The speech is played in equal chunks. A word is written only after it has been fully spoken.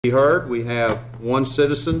Be heard. We have one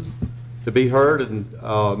citizen to be heard, and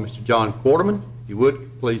Mr. John Quarterman. If you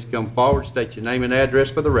would, please come forward, state your name and address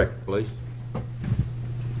for the record, please.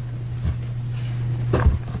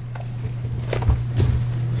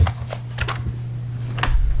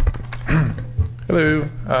 Hello,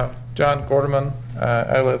 John Quarterman.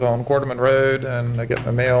 I live on Quarterman Road, and I get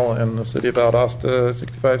my mail in the city of Valdosta.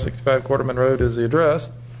 6565 Quarterman Road is the address.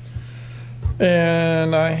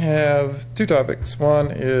 And I have two topics.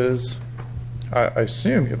 One is, I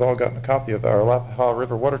assume you've all gotten a copy of our Alapaha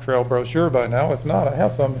River Water Trail brochure by now. If not, I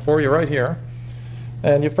have some for you right here.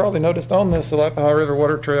 And you've probably noticed on this Alapaha River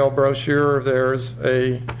Water Trail brochure, there's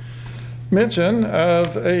a mention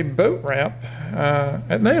of a boat ramp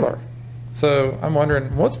at Naylor. So I'm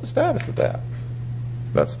wondering, what's the status of that?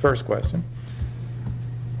 That's the first question.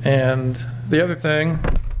 And the other thing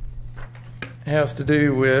has to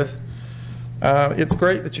do with, it's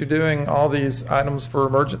great that you're doing all these items for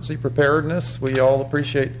emergency preparedness. We all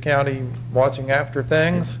appreciate the county watching after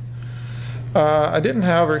things. I didn't,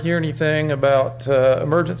 however, hear anything about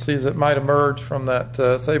emergencies that might emerge from that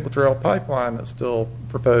Sable Trail pipeline that's still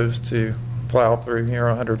proposed to plow through here,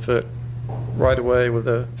 100-foot right away with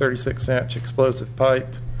a 36-inch explosive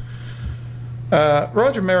pipe.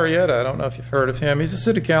 Roger Marietta, I don't know if you've heard of him. He's a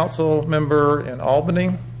city council member in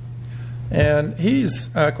Albany. And he's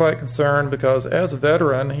quite concerned because as a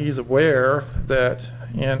veteran, he's aware that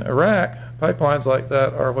in Iraq, pipelines like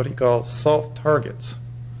that are what he calls soft targets.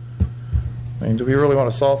 I mean, do we really want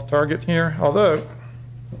a soft target here? Although,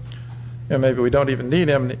 maybe we don't even need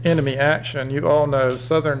enemy action. You all know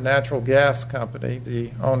Southern Natural Gas Company,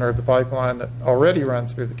 the owner of the pipeline that already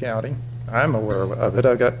runs through the county. I'm aware of it.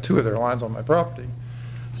 I've got two of their lines on my property.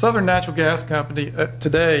 Southern Natural Gas Company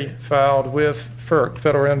today filed with FERC,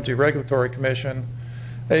 Federal Energy Regulatory Commission,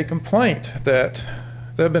 a complaint that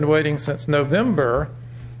they've been waiting since November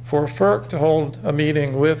for FERC to hold a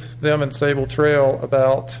meeting with them and Sable Trail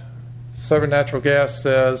about. Southern Natural Gas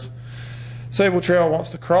says Sable Trail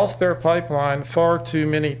wants to cross their pipeline far too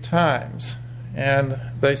many times, and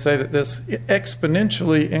they say that this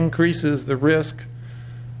exponentially increases the risk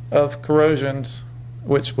of corrosions,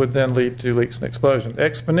 which would then lead to leaks and explosions.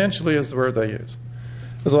 Exponentially is the word they use.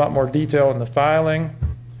 There's a lot more detail in the filing,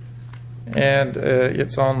 and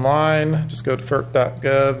it's online. Just go to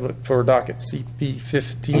FERC.gov, look for docket CP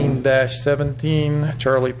 15-17,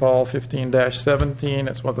 Charlie Paul 15-17.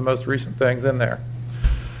 It's one of the most recent things in there.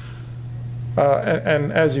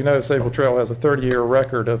 And as you know, Sable Trail has a 30-year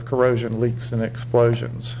record of corrosion, leaks, and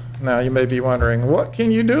explosions. Now, you may be wondering, what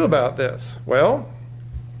can you do about this? Well,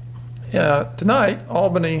 tonight,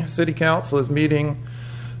 Albany City Council is meeting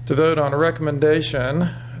to vote on a recommendation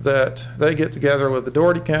that they get together with the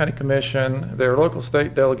Dougherty County Commission, their local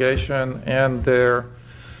state delegation, and their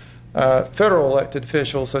federal elected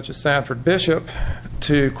officials such as Sanford Bishop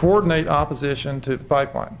to coordinate opposition to the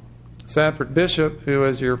pipeline. Sanford Bishop, who,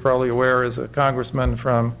 as you're probably aware, is a congressman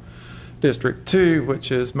from District 2,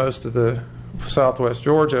 which is most of the southwest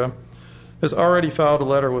Georgia, has already filed a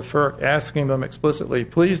letter with FERC asking them explicitly,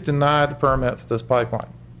 please deny the permit for this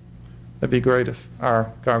pipeline. It'd be great if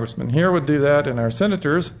our congressman here would do that, and our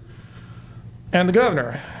senators, and the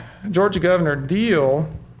governor. Georgia Governor Deal,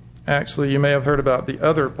 actually, you may have heard about the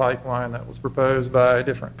other pipeline that was proposed by a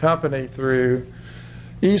different company through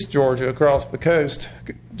East Georgia across the coast.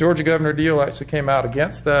 Georgia Governor Deal actually came out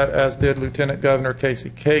against that, as did Lieutenant Governor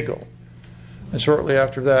Casey Cagle. And shortly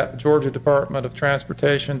after that, the Georgia Department of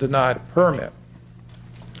Transportation denied a permit.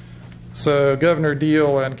 So Governor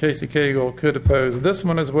Deal and Casey Cagle could oppose this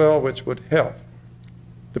one as well, which would help.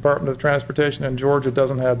 Department of Transportation in Georgia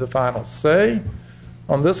doesn't have the final say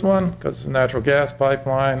on this one because it's a natural gas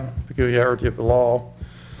pipeline, peculiarity of the law.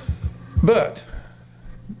 But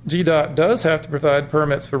GDOT does have to provide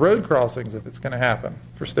permits for road crossings if it's going to happen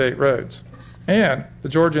for state roads. And the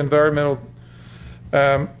Georgia Department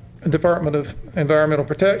of Environmental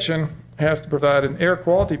Protection has to provide an air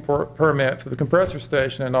quality permit for the compressor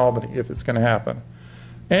station in Albany if it's going to happen.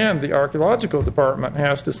 And the archaeological department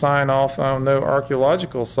has to sign off on no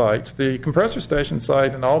archaeological sites. The compressor station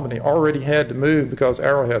site in Albany already had to move because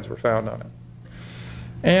arrowheads were found on it.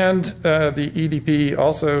 And the EDP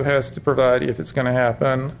also has to provide, if it's going to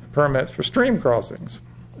happen, permits for stream crossings.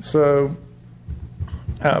 So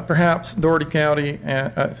perhaps Dougherty County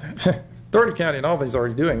and Albany is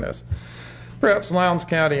already doing this. Perhaps Lowndes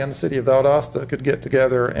County and the city of Valdosta could get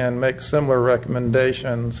together and make similar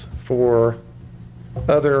recommendations for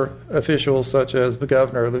other officials such as the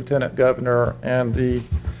governor, lieutenant governor, and the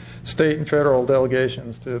state and federal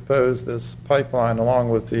delegations to oppose this pipeline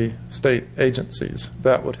along with the state agencies.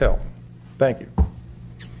 That would help. Thank you.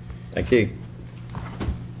 Thank you.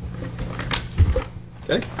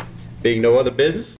 Okay. Being no other business,